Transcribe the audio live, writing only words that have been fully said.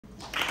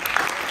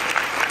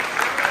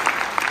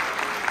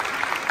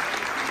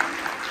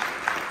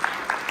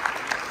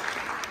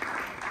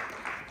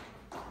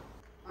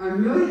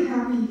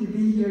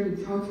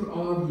to talk to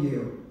all of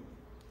you.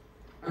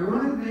 I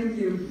want to thank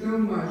you so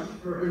much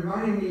for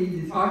inviting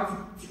me to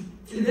talk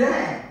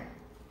today.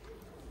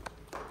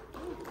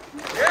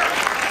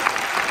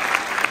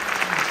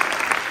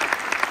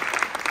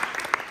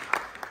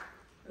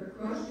 The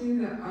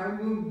question that I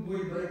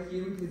would like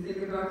you to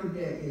think about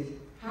today is,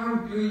 how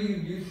do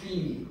you see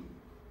me?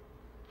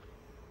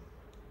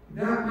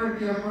 That might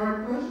be a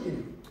hard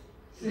question,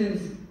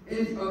 since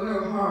it's a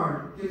little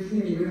hard to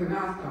see me with a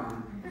mask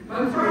on.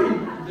 I'm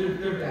trying to do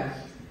their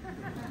best.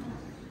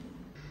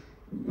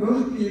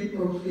 Most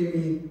people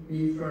see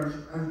me first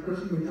as a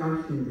person with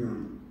Down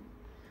syndrome.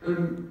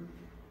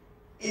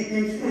 It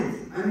makes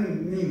sense. I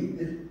mean,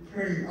 it's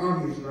pretty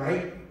obvious,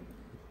 right?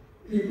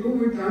 People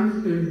with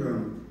Down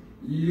syndrome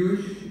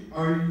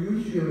are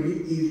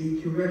usually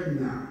easy to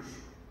recognize.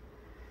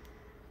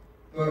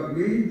 But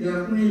we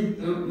definitely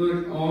don't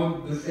look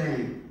all the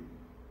same.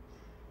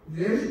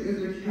 This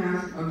is a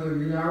cast of the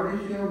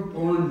reality show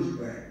Born This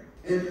Way.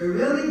 It's a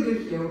really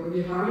good show if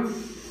you haven't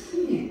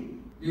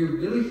seen it. You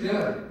really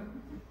should.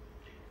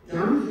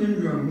 Down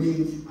syndrome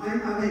means I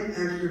have an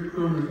extra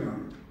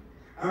chromosome.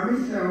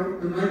 Every cell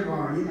in my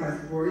body has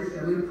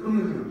 47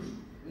 chromosomes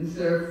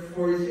instead of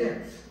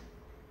 46.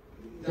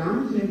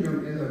 Down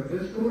syndrome is a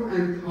physical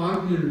and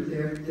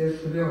cognitive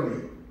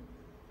disability.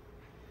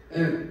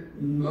 It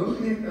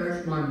mostly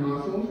affects my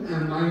muscles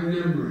and my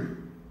memory.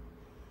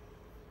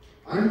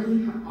 I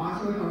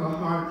also have a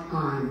hard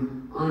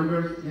time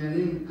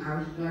understanding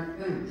abstract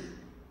things,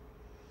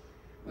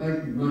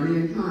 like money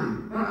and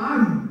time, but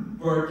I'm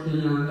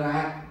working on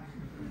that.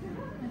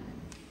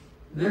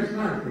 Next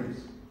slide,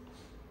 please.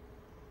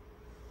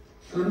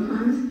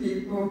 Sometimes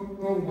people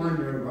will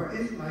wonder what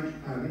it's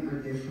like having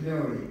a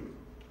disability,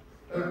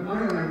 but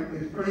my life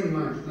is pretty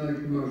much like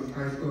most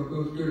high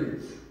school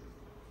students.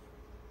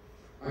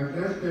 I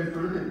just read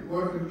from at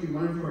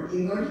 4:51 for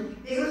English.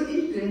 It was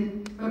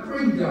interesting, but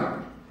pretty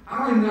dark.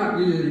 I will not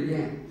read it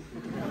again.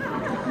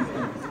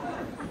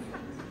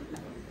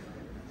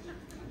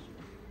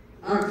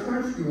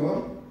 Outside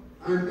school,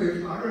 I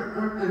play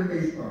soccer and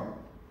baseball.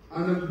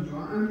 I love to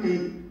draw and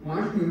paint,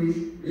 watch movies,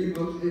 read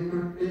books, and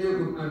hang out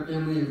with my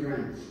family and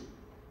friends.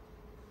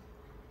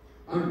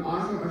 I'm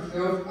also a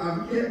sales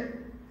advocate.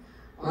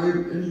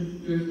 I'm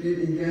interested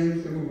in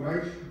getting civil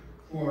rights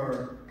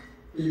for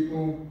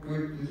people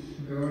with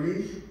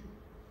disabilities.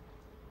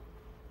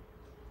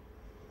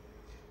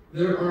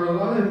 There are a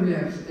lot of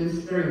myths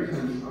and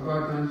stereotypes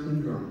about Down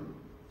syndrome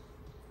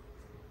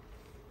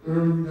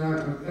that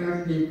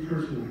affect me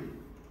personally.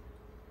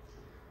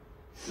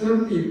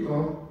 Some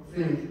people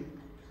think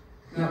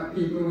that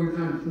people with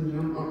Down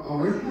syndrome are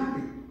always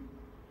happy.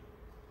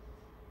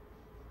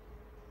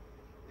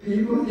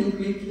 People think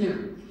we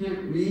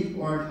can't read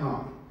or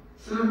talk.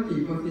 Some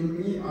people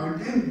think we are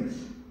dangerous,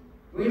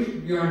 which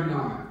we are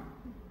not.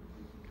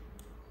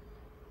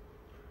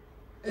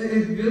 It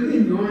is really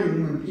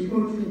annoying when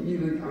people treat me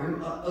like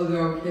I'm a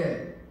little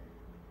kid.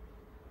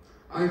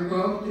 I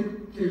hope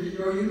to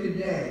show you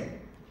today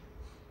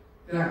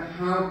that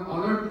how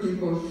other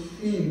people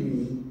see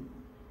me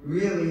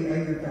really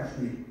affects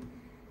me.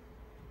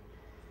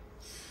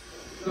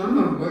 Some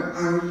of what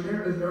I will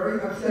share is very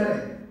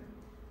upsetting,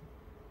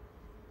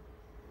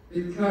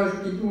 because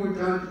people with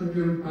Down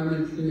syndrome have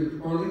been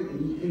treated poorly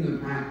in the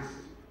past.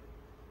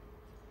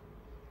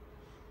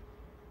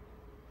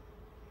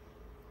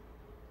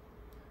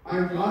 I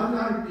got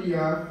the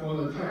idea for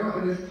the title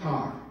of this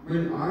talk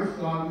when I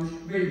saw this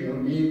video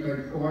made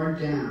by Core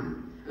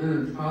Down,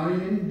 an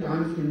Italian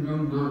Down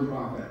syndrome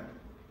nonprofit.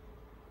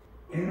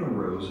 Anna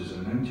Rose is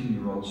a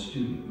 19-year-old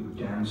student with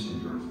Down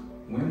syndrome.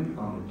 When,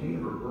 on the day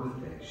of her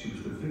birthday, she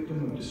was the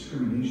victim of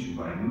discrimination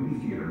by a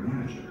movie theater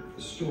manager,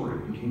 the story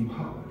became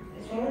public.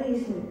 It's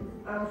really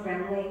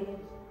unfriendly.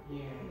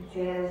 She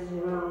has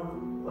her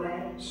own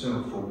way.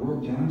 So, for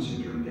World Down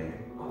Syndrome Day,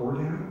 Core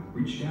Down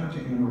reached out to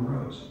Anna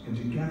Rose, and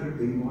together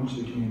they launched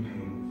the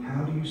campaign,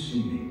 How Do You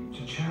See Me?,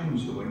 to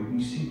challenge the way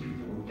we see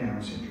people with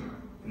Down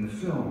syndrome. In the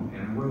film,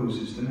 Anna Rose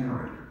is the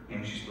narrator,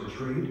 and she's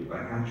portrayed by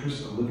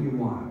actress Olivia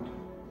Wilde.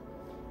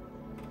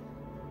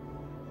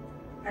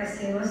 I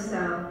see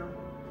myself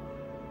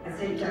as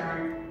a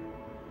daughter,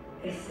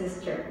 a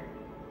sister,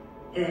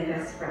 and a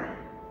best friend.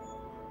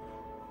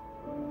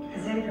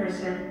 As a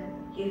person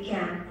you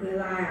can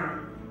rely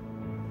on.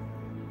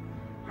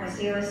 I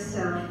see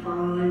myself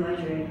following my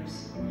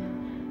dreams,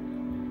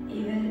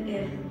 even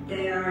if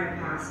they are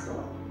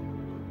impossible,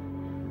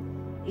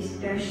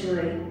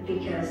 especially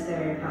because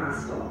they're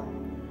impossible.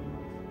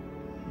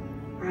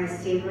 I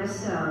see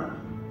myself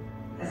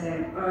as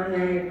an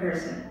ordinary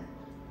person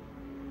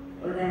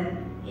with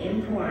an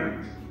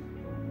important,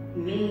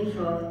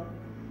 meaningful,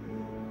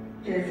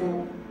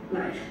 beautiful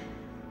life.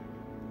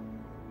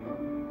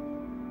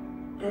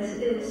 This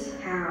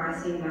is how I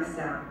see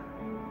myself.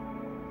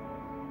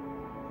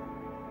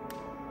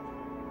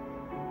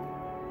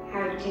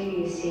 How do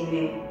you see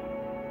me?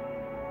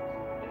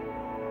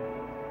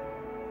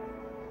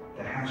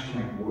 The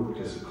hashtag worked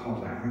as a call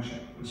to action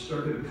and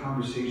started a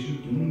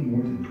conversation gaining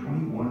more than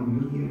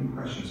 21 million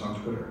impressions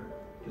on Twitter.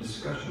 The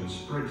discussion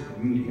spread to the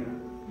media.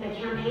 The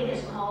campaign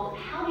is called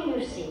How Do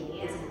You See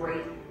Me? It's a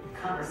great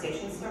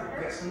conversation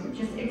starter. Yes.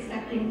 Just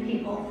accepting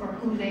people for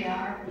who they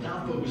are.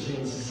 Without focusing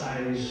on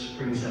society's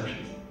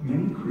preconceptions.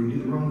 Many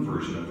created their own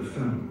version of the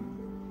film.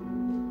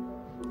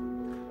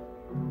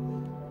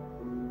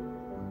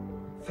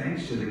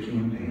 Thanks to the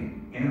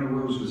campaign, Anna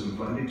Rose was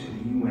invited to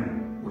the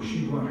UN, where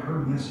she brought her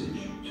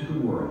message to the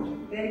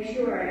world. Make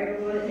sure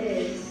everyone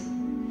is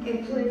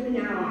included from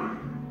now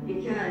on,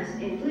 because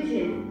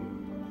inclusion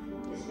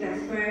is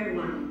best for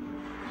everyone.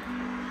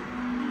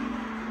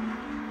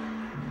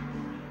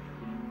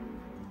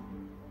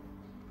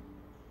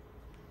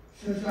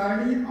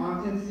 Society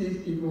often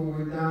sees people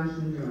with Down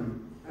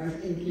syndrome as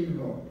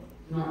incapable,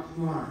 not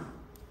smart,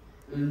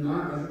 and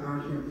not as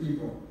actual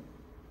people.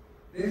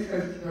 This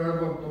has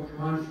terrible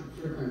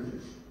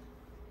consequences.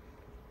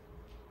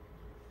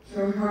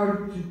 So how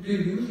do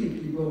you see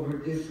people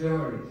with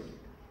disabilities?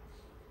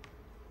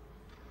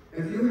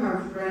 If you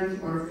have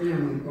friends or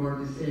family who are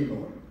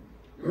disabled,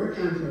 your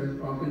answer is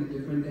probably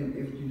different than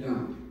if you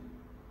don't.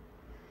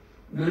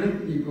 Many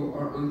people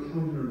are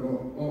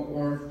uncomfortable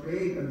or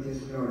afraid of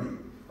disability.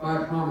 But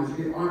I promise,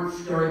 we aren't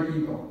scary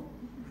people.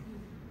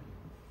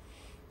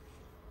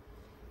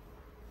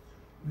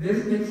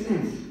 This makes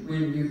sense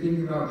when you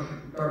think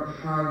about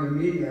how the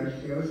media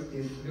shows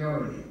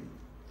disability.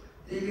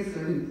 Take a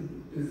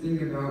second to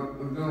think about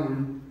a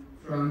villain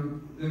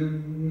from the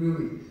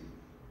movies.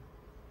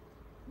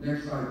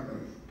 Next slide,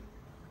 please.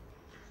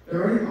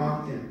 Very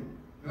often,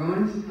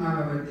 villains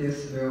have a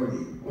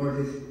disability or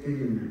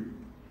disfigurement.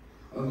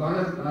 A lot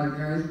of bad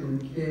guys from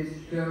kids'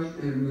 shows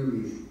and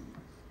movies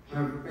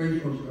have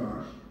facial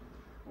scars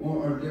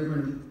or are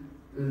different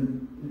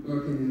in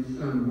looking in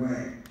some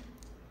way.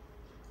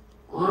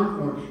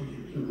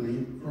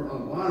 Unfortunately, for a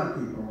lot of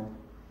people,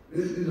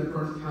 this is the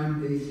first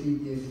time they see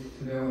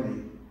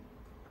disability.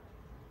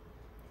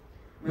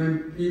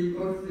 When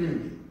people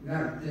think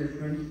that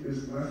difference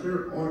is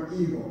lesser or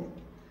evil,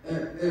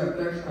 it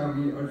affects how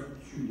we are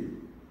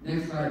treated.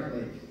 Next slide,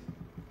 please.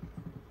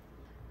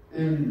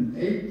 In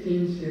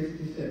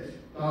 1866,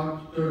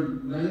 Dr.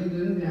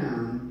 Langdon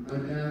Down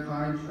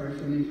identified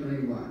trisomy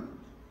 21.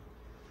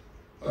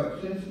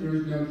 But since there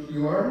is no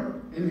cure,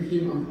 it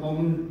became a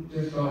problem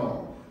to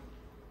solve.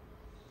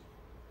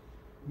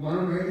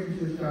 One way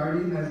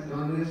society has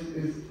done this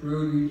is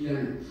through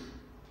eugenics.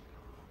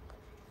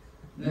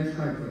 Next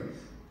slide, please.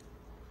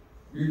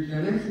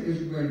 Eugenics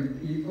is when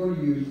people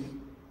use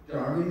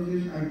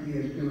Darwin's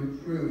ideas to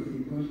improve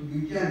people's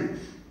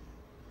eugenics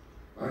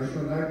by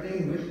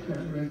selecting which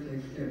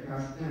characteristics get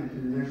passed down to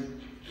the next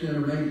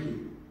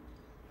generation.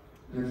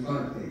 Next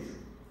slide, please.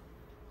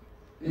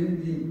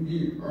 In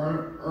the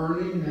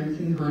early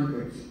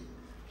 1900s,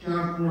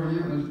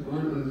 California was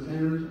one of the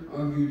centers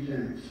of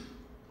eugenics.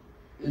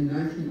 In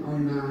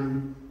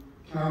 1909,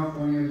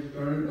 California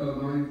started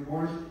allowing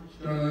forced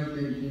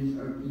sterilizations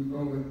of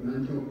people with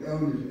mental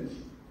illnesses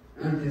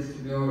and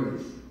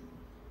disabilities.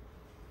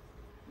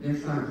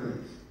 Next slide,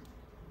 please.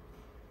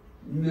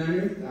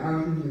 Many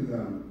thousands of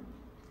them,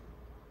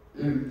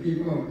 and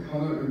people of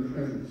color in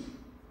prisons,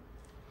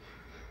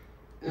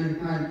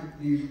 and had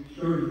these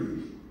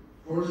surgeries,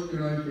 forced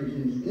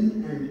sterilizations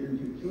in and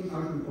into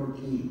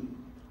 2014.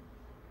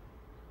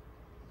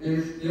 It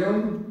is still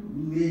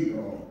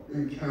legal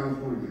in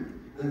California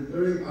and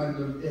 30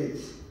 other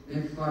states.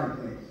 Next slide,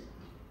 please.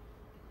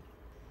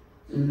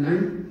 In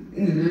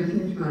the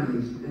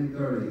 1920s and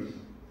 30s,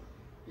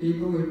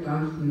 people with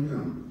Down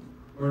syndrome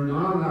were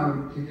not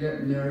allowed to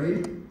get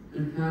married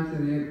and had to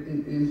live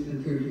in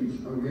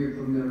institutions away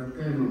from their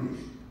families.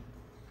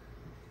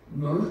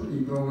 Most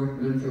people with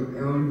mental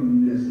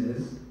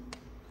illnesses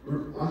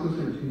were also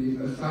sent to these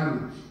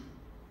asylums.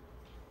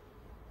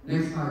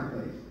 Next slide,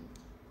 please.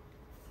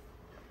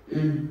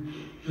 In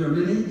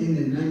Germany in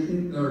the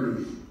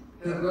 1930s,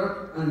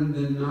 Hitler and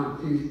the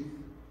Nazis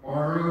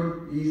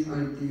borrowed these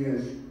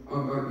ideas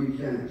about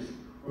eugenics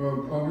for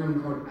a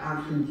program called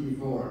Action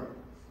T4.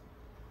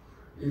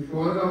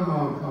 Before the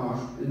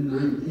Holocaust in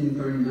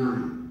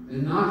 1939, the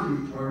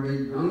Nazis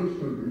targeted young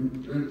children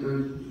with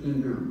Down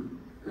syndrome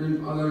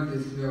and other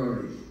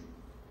disabilities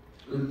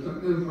and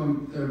took them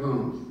from their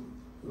homes.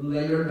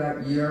 Later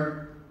that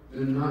year,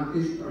 the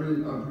Nazis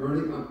started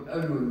burning up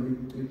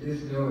everyone with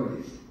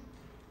disabilities.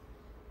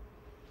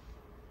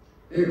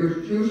 It was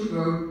too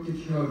slow to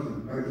kill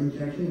them by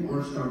injection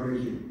or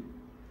starvation,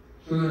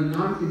 so the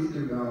Nazis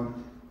developed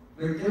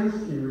the gas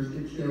chambers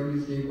to kill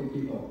disabled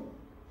people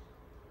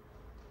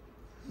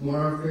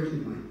more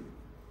efficiently.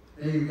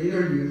 They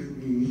later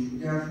used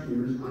these gas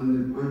chambers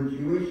on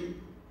Jewish,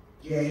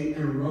 gay,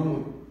 and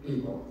Roma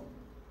people.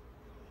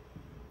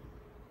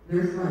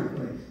 Next slide,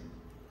 please.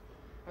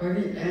 By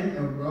the end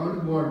of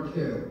World War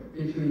II,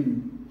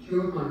 between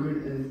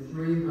 200 and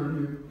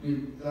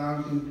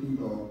 300,000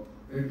 people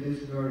with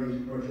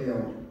disabilities were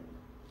killed.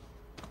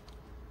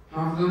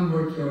 Half of them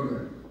were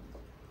children.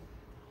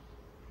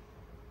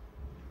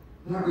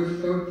 That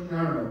was so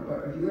terrible,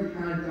 but if you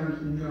had Down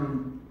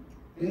syndrome,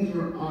 things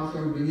were also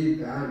really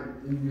bad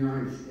in the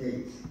United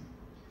States.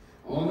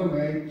 All the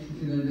way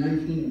to the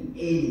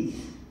 1980s.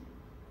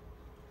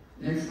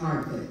 Next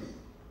slide, please.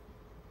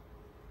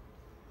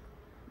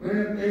 When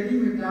a baby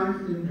with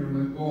Down syndrome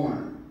was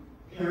born,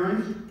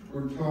 parents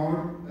were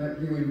told that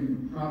he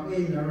would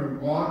probably never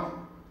walk,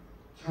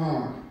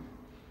 talk,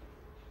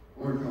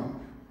 or talk.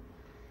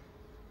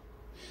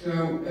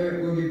 So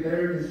it would be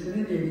better to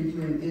send the baby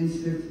to an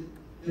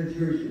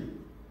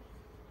institution.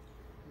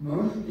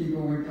 Most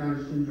people with Down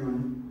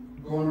syndrome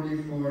born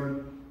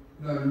before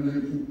the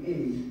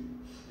 1980s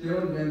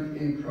still live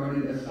in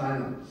crowded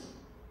asylums.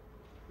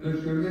 The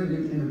children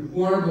live in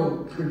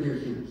horrible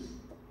conditions.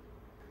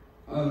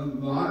 A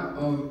lot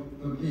of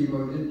the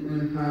people didn't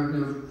even have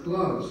enough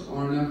clothes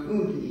or enough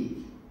food to eat.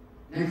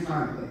 Next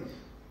slide, please.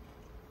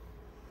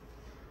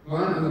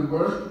 One of the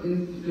worst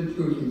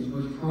institutions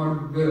was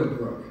called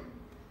Willowbrook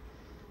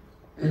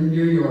in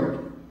New York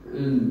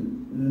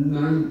in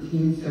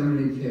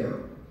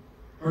 1972.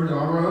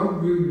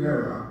 Herdaro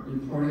Rivera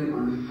reported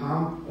on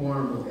how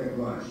horrible it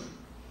was.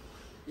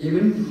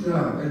 Even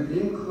so, it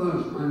didn't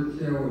close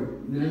until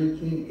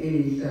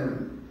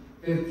 1987,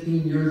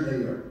 15 years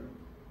later.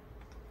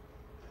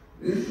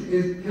 This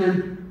is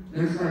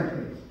next slide,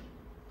 please.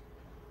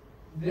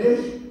 This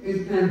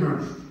is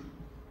Penhurst,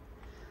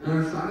 an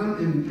asylum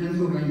in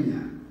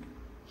Pennsylvania.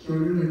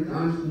 Children with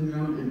Down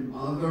syndrome and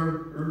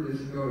other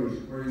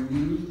disabilities were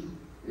used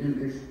in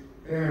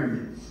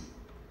experiments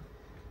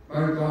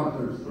by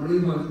doctors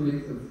learning how to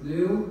make the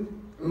flu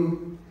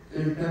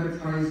and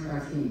hepatitis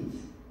vaccines.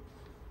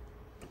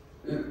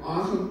 It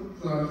also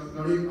closed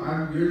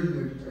 35 years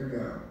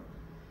ago,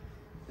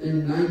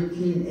 in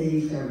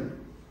 1987.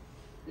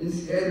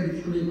 Instead of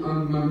becoming a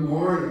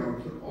memorial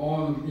to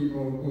all the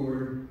people who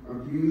were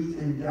abused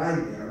and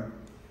died there,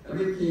 it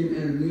became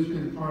an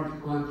amusement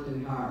park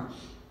haunted house.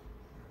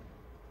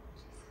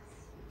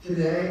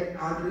 Today,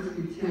 actors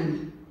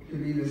pretend to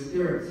be the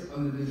spirits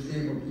of the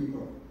disabled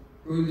people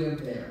who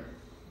live there.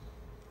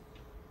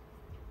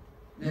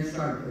 Next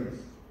slide, please.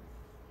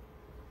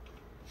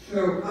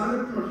 So, as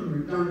a person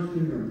with Down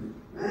syndrome,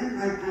 when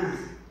I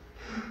ask,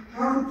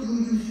 how do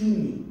you see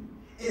me?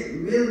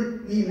 It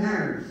really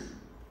matters.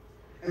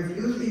 If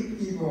you see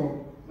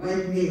people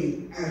like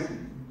me as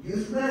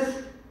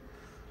useless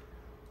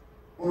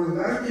or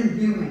less than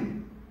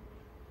human,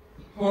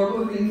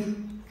 horrible things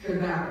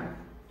could happen.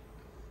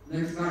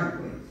 Next slide,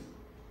 please.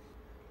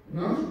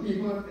 Most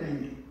people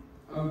think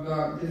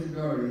about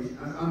disabilities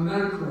as a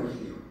medical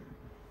issue.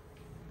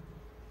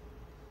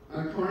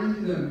 According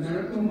to the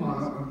medical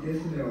model of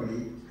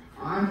disability,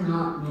 I'm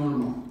not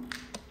normal.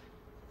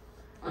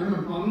 I'm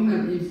a problem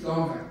that needs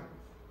solving.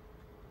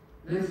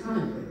 Next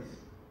slide, please.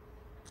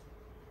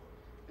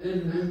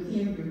 In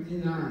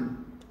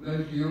 1959,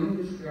 Dashiell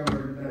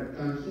discovered that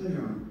Down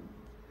syndrome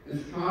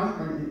is caused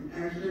by an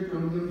extra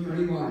chromosome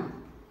 21.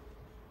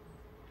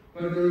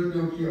 But there is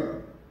no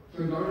cure,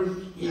 so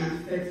doctors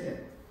can't fix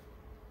it.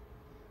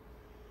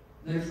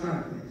 Next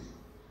slide, please.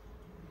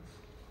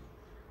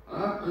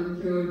 Up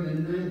until the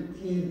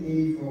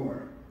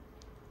 1984,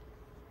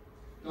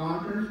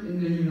 doctors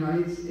in the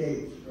United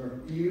States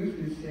refused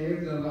to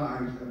save the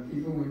lives of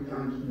people with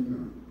Down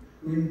syndrome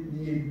who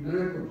need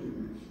medical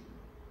treatments,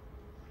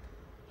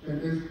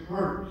 such as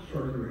heart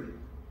surgery.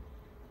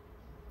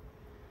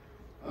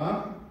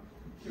 Up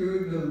to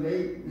the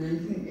late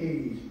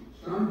 1980s,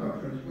 some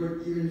doctors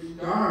would even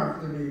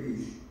starve the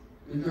babies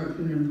and torture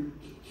them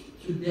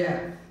to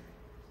death.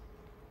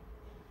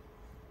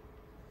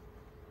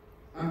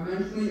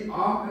 Eventually,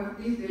 all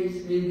 50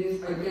 states made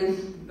this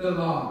against the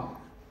law.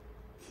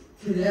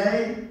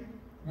 Today,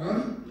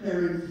 most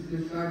parents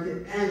decide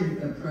to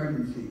end the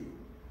pregnancy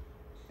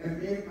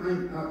if they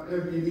find out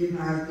their baby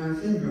has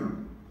Down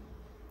syndrome.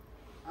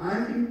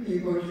 I think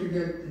people should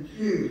get to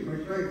choose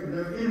what's right for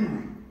their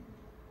family.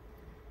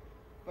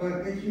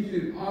 But they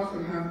should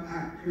also have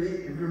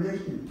accurate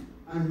information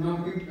and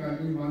not be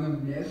judging by the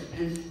myths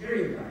and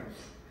stereotypes.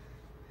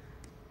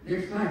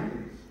 Next slide,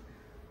 please.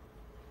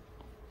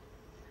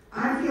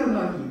 I feel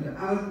lucky that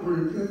I was born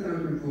in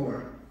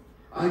 2004.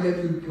 I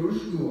get to go to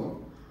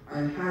school. I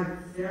had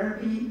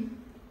therapy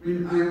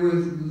when I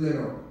was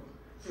little,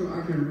 so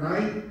I can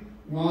write,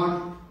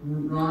 walk,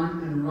 run,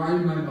 and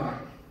ride my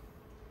bike.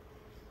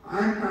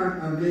 I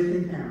have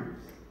amazing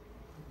parents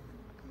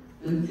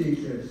and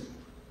teachers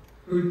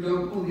who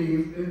don't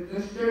believe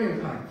the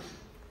stereotypes.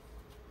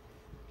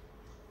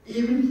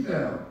 Even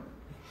so,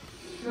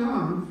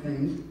 some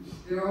things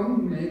still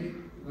make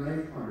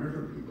life harder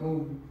for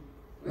people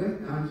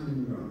with Down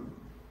syndrome.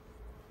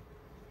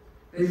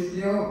 They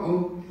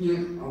still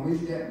can't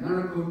always get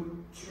medical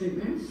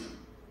treatments.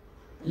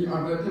 They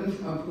are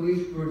victims of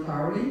police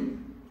brutality.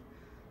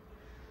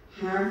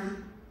 Half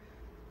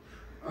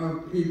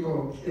of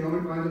people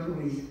killed by the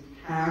police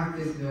have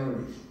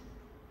disabilities.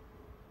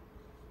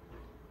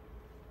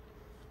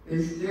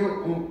 They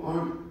still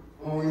aren't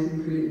always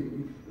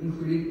included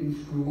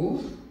in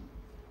schools.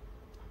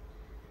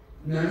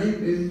 Many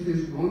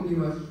businesses won't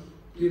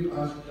give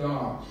us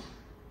jobs.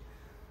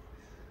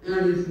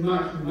 And it's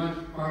much, much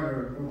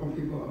harder for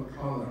people of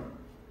color.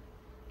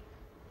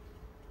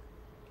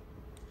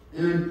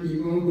 and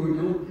people who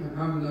don't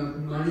have enough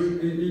money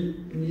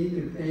need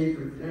to pay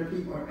for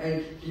therapy or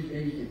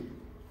education.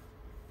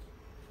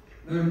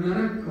 The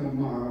medical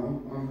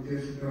model of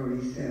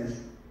disability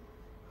says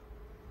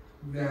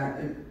that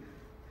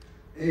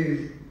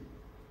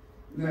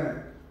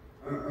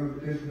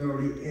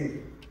disability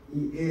is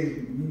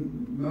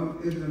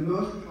the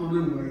most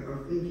common way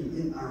of thinking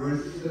in our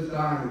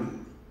society.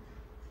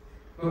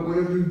 But what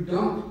if you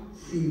don't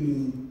see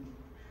me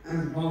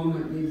as a problem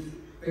that needs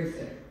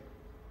fixing?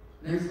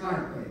 Next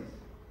slide, please.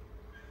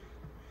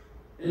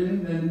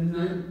 In the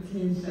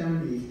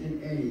 1970s and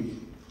 80s,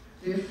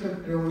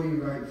 disability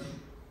rights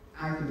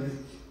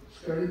activists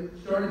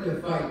started to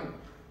fight.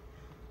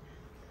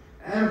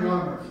 Ed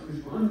Roberts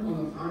is one of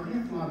the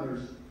founding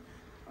fathers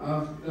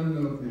of the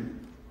movement.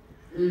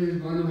 He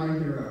is one of my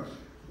heroes.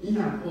 He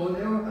had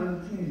polio as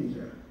a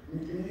teenager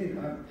and ended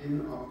up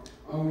in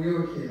a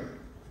wheelchair.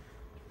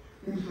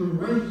 He was from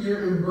right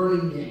here in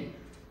Burlingame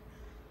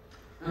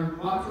and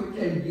fought to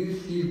attend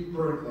UC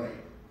Berkeley.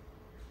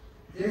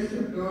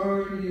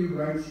 Disability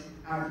rights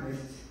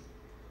activists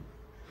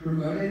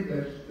promoted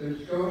the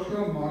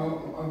social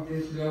model of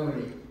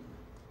disability.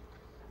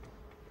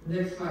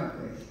 Next slide,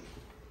 please.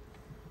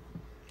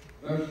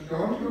 The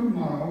social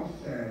model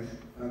says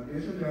that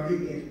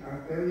disability is a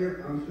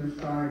failure of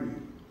society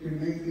to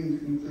make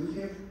things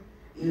inclusive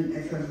and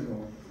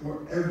accessible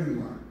for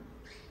everyone.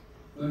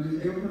 The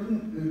disabled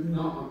person is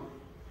not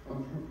a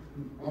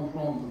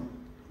problem.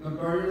 The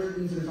barriers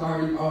in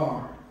society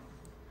are.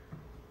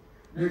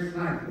 Next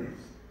slide,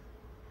 please.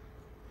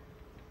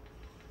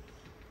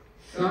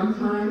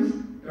 Sometimes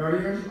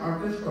barriers are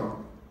physical,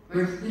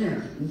 like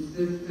stairs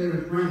instead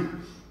of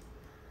ramps.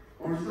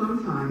 Or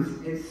sometimes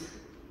it's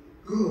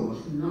schools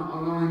not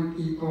allowing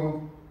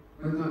people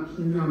with Down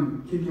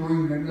syndrome to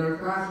join regular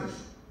classes.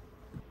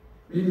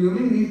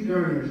 Removing these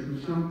barriers for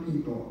some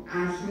people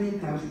actually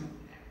helps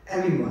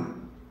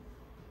everyone.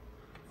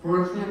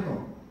 For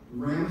example,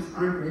 ramps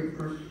are great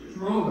for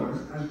strollers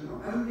as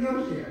well as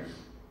wheelchairs.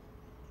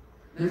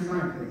 Next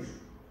slide, please.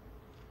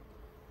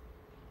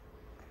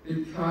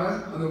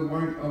 Because of the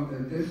work of the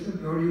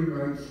disability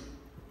rights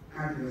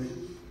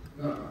activists,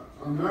 the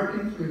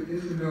Americans with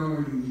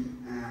Disabilities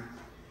Act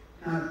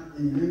passed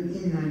in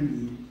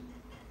 1990.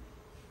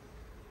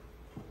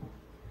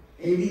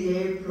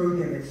 ADA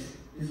prohibits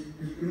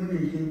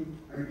discrimination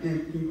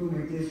against people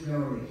with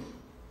disabilities.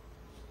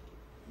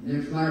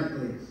 Next slide,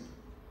 please.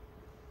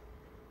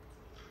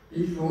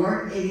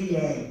 Before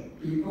ADA,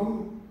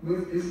 people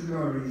with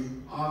disabilities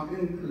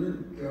often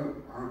couldn't go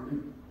out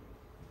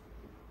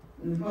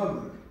in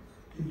public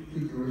to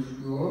go to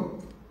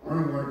school or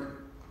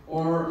work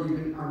or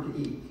even out to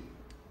eat.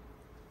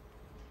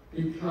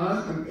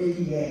 Because of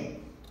ADA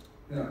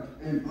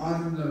and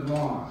other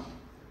laws,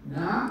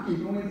 now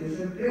people with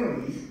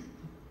disabilities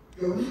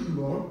go to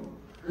school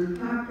and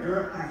have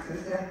better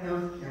access to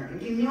health care and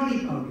community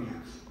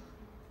programs.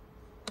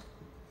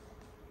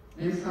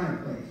 Next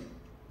slide, please.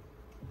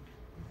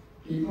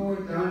 People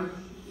with Down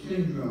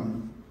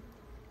syndrome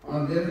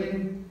are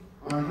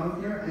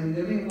healthier and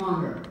living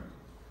longer.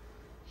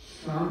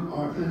 Some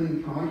are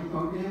attending college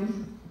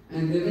programs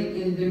and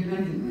living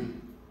independently.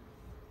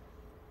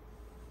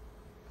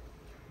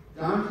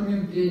 Down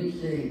syndrome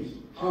didn't change.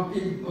 How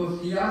people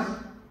see us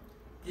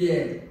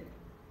did.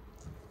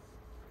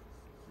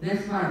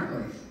 Next slide,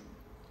 please.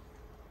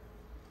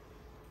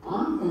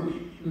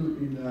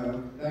 Unfortunately,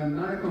 though, the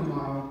medical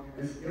model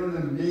is still the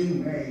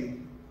main way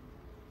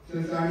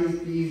society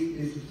sees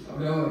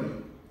disability.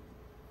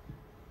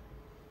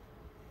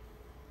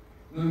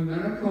 The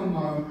medical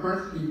model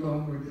hurts people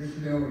with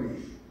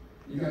disabilities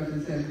because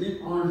it says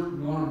we aren't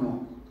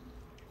normal.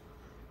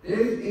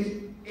 This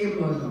is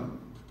ableism.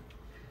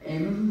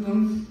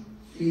 Ableism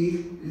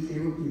sees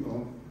disabled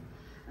people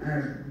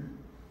as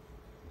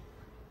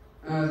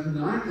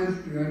not as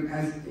good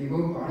as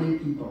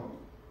able-bodied people.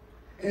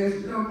 It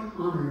is so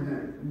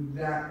common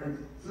that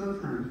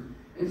sometimes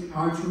it's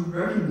hard to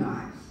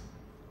recognize.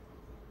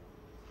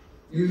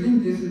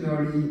 Using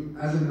disability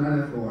as a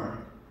metaphor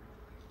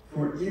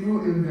for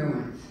evil and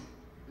villains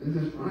is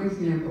just one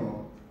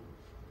example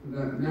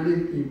that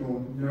many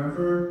people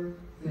never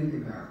think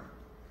about.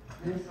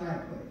 Next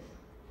slide, please.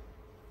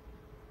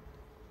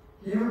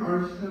 Here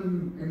are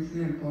some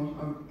examples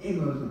of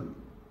ableism.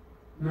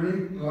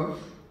 Many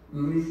books,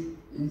 movies,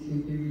 and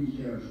TV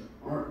shows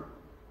are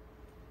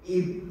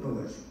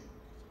ableist.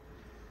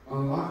 A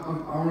lot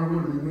of our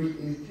language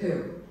is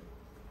too.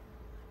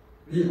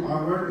 The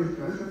R word is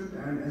just as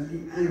bad as the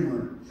N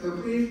word, so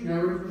please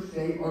never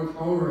forsake or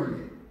tolerate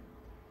it.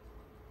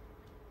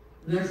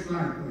 Next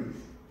slide,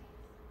 please.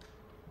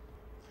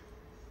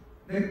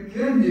 The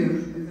good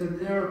news is that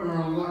there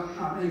are a lot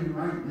happening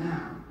right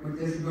now with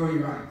disability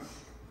rights.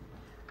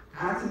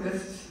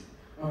 Activists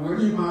are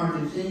working hard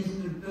to change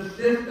the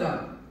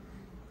system.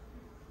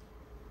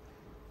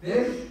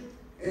 This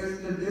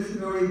is the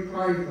disability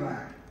pride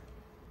flag.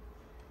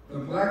 The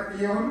black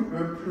field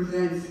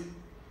represents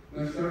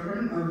the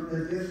suffering of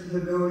the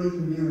disability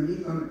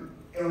community from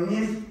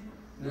illness,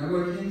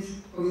 negligence,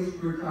 police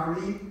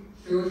brutality,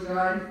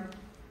 suicide,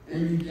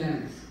 and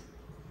eugenics.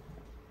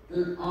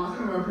 It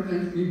also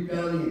represents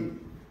rebellion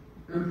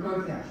and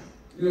protest,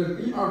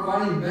 because we are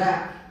fighting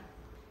back.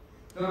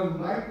 The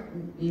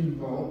lightning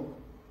bolt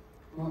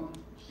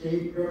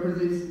shape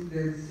represents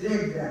the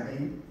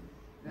zigzagging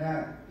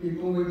that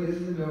people with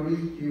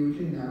disabilities do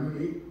to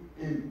navigate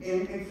an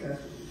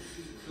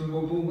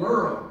inaccessible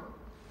world.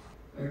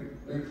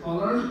 The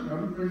colors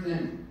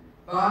represent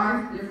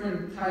 5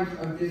 different types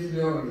of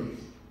disabilities.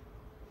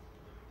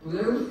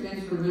 Blue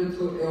stands for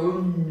mental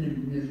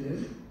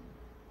illnesses.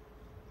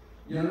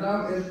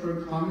 Yellow is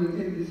for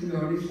cognitive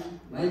disabilities,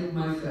 like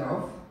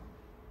myself.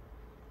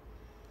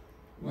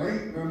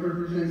 White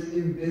represents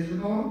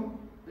invisible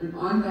and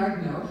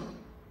undiagnosed.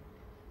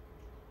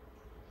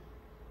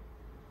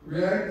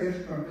 Red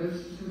is for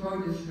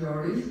physical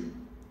disabilities.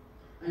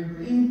 And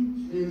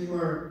green stands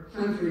for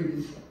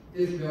sensory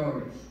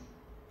disabilities.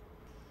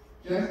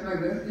 Just by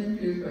listening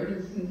to this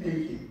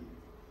presentation,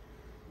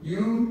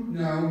 you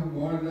know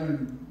more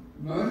than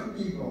most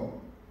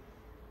people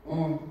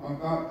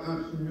about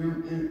Down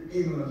syndrome and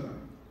ableism.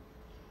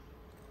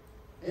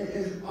 It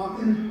is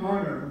often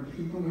harder for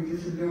people with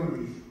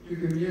disabilities to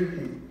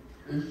communicate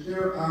and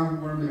share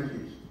our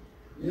message.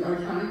 We are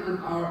counting on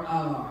our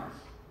allies.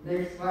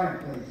 Next slide,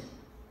 please.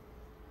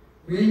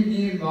 We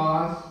need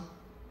laws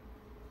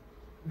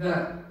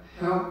that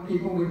help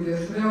people with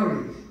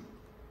disabilities.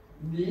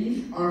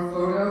 These are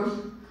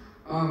photos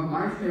of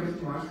my trips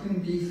to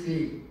Washington,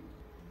 D.C.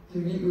 to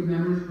meet with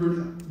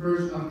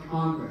members of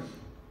Congress.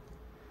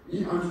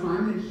 We are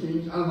trying to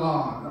change a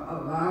law that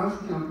allows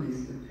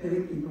companies to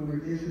pay people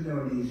with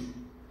disabilities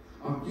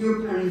a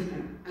few pennies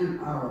an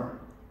hour.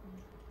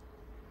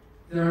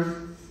 There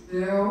are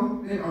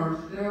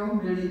still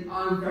many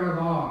unfair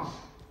laws,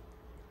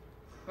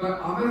 but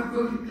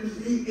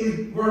advocacy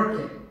is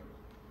working.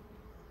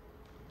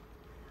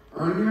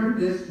 Earlier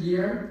this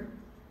year,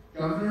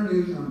 Governor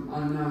Newsom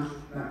announced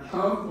that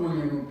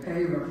California will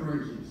pay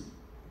reparations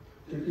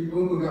to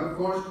people who got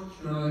forced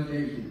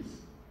sterilizations.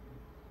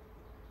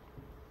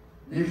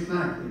 Next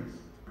slide, please.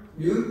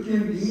 You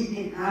can be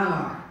an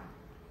ally.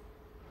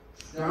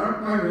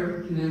 Start by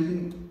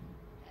recognizing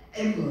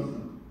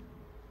ableism.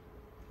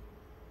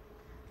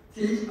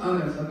 Teach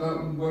others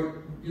about what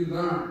you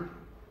learned.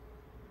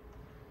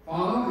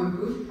 Follow and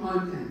boost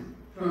content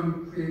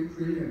from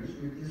creators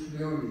with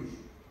disabilities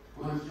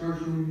on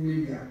social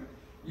media.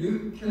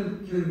 You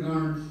can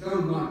learn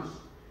so much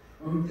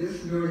from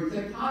disability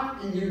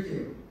TikTok and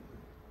YouTube.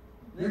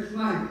 Next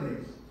slide,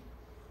 please.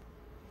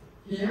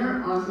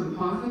 Here are some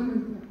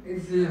positive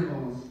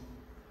examples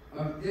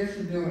of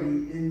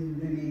disability in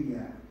the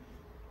media.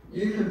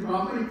 You can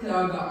probably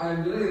tell that I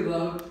really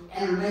love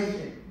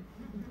animation.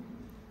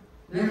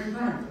 Next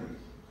slide, please.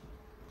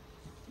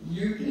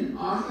 You can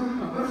also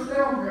help us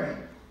celebrate.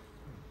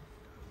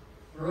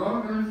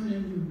 World Down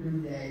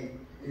Syndrome Day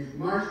is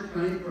March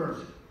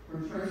 21st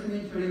from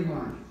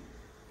 2021,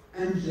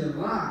 and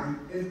July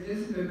is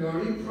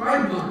Disability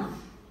Pride Month.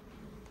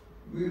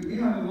 We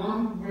have a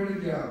long way to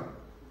go,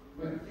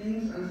 but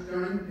things are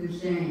starting to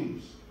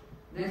change.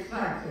 Next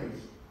slide,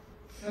 please.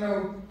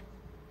 So,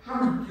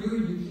 how do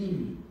you see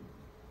me?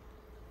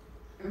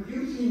 If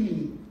you see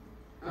me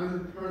as a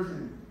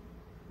person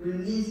who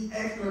needs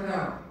extra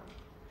help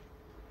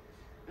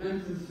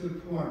and to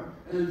support,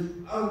 and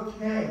it's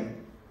okay,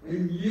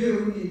 and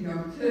you need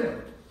help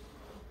too.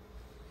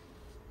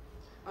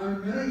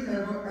 I'm really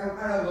terrible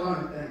at a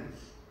lot of things,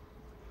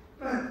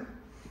 but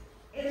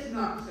it's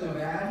not so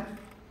bad.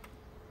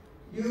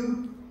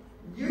 You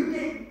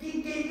get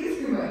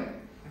used to it.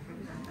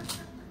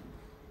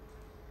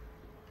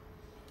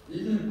 You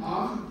can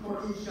all support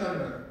each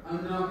other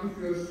and not be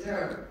feel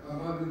sad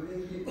about the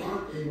things we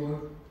aren't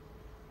able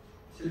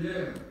to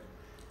do.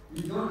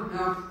 You don't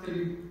have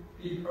to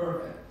be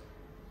perfect.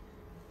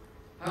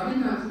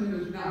 Having Down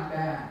syndrome is not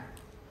bad.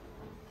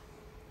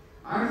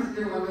 I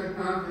still want to have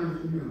Down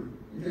syndrome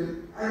because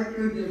I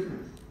feel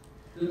different.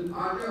 And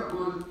I don't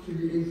want to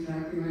be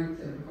exactly like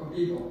typical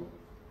people.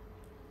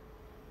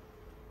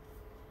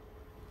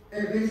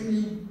 It makes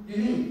me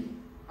unique.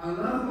 I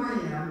love who I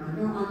am. I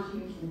don't want to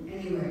change in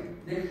any way.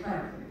 Next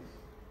slide, please.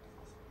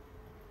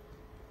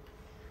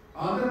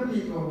 Other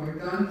people with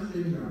Down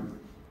syndrome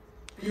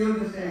feel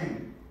the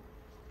same.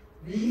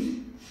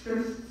 These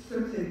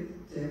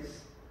statistics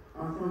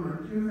are from a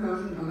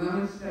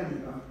 2011 study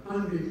of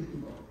hundreds of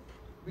people.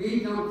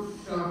 We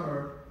don't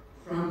suffer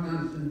from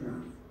Down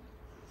syndrome.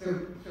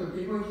 So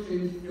people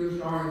shouldn't feel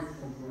sorry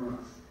for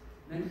us.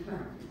 Next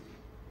slide, please.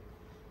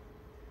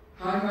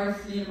 How do I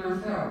see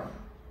myself?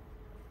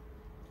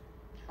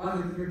 As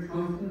a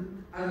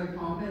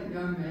confident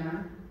young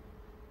man,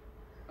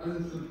 as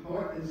a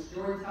support and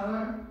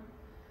storyteller,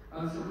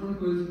 as someone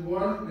who is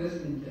worth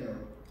listening to,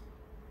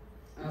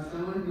 as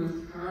someone who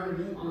is tired of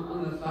being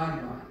on the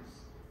sidelines,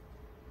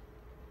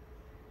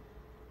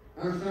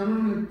 as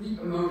someone with deep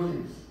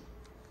emotions,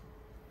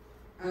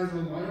 as a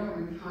loyal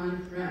and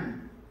kind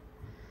friend,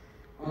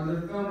 as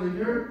a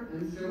filmmaker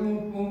and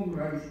civil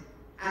rights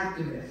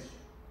activist,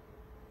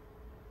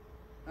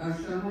 as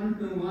someone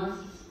who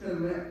wants to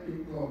let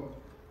people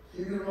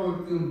see the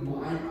world through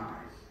my eyes.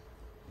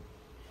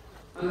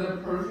 As a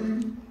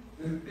person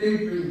with big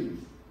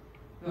dreams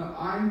that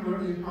I'm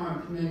working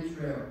hard to make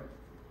true.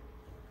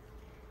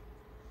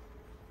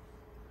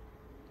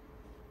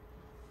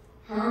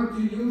 How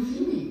do you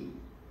see me?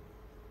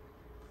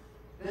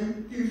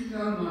 Thank you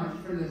so much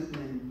for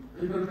listening,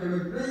 and hope you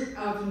have a great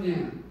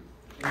afternoon.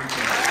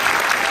 Thank you.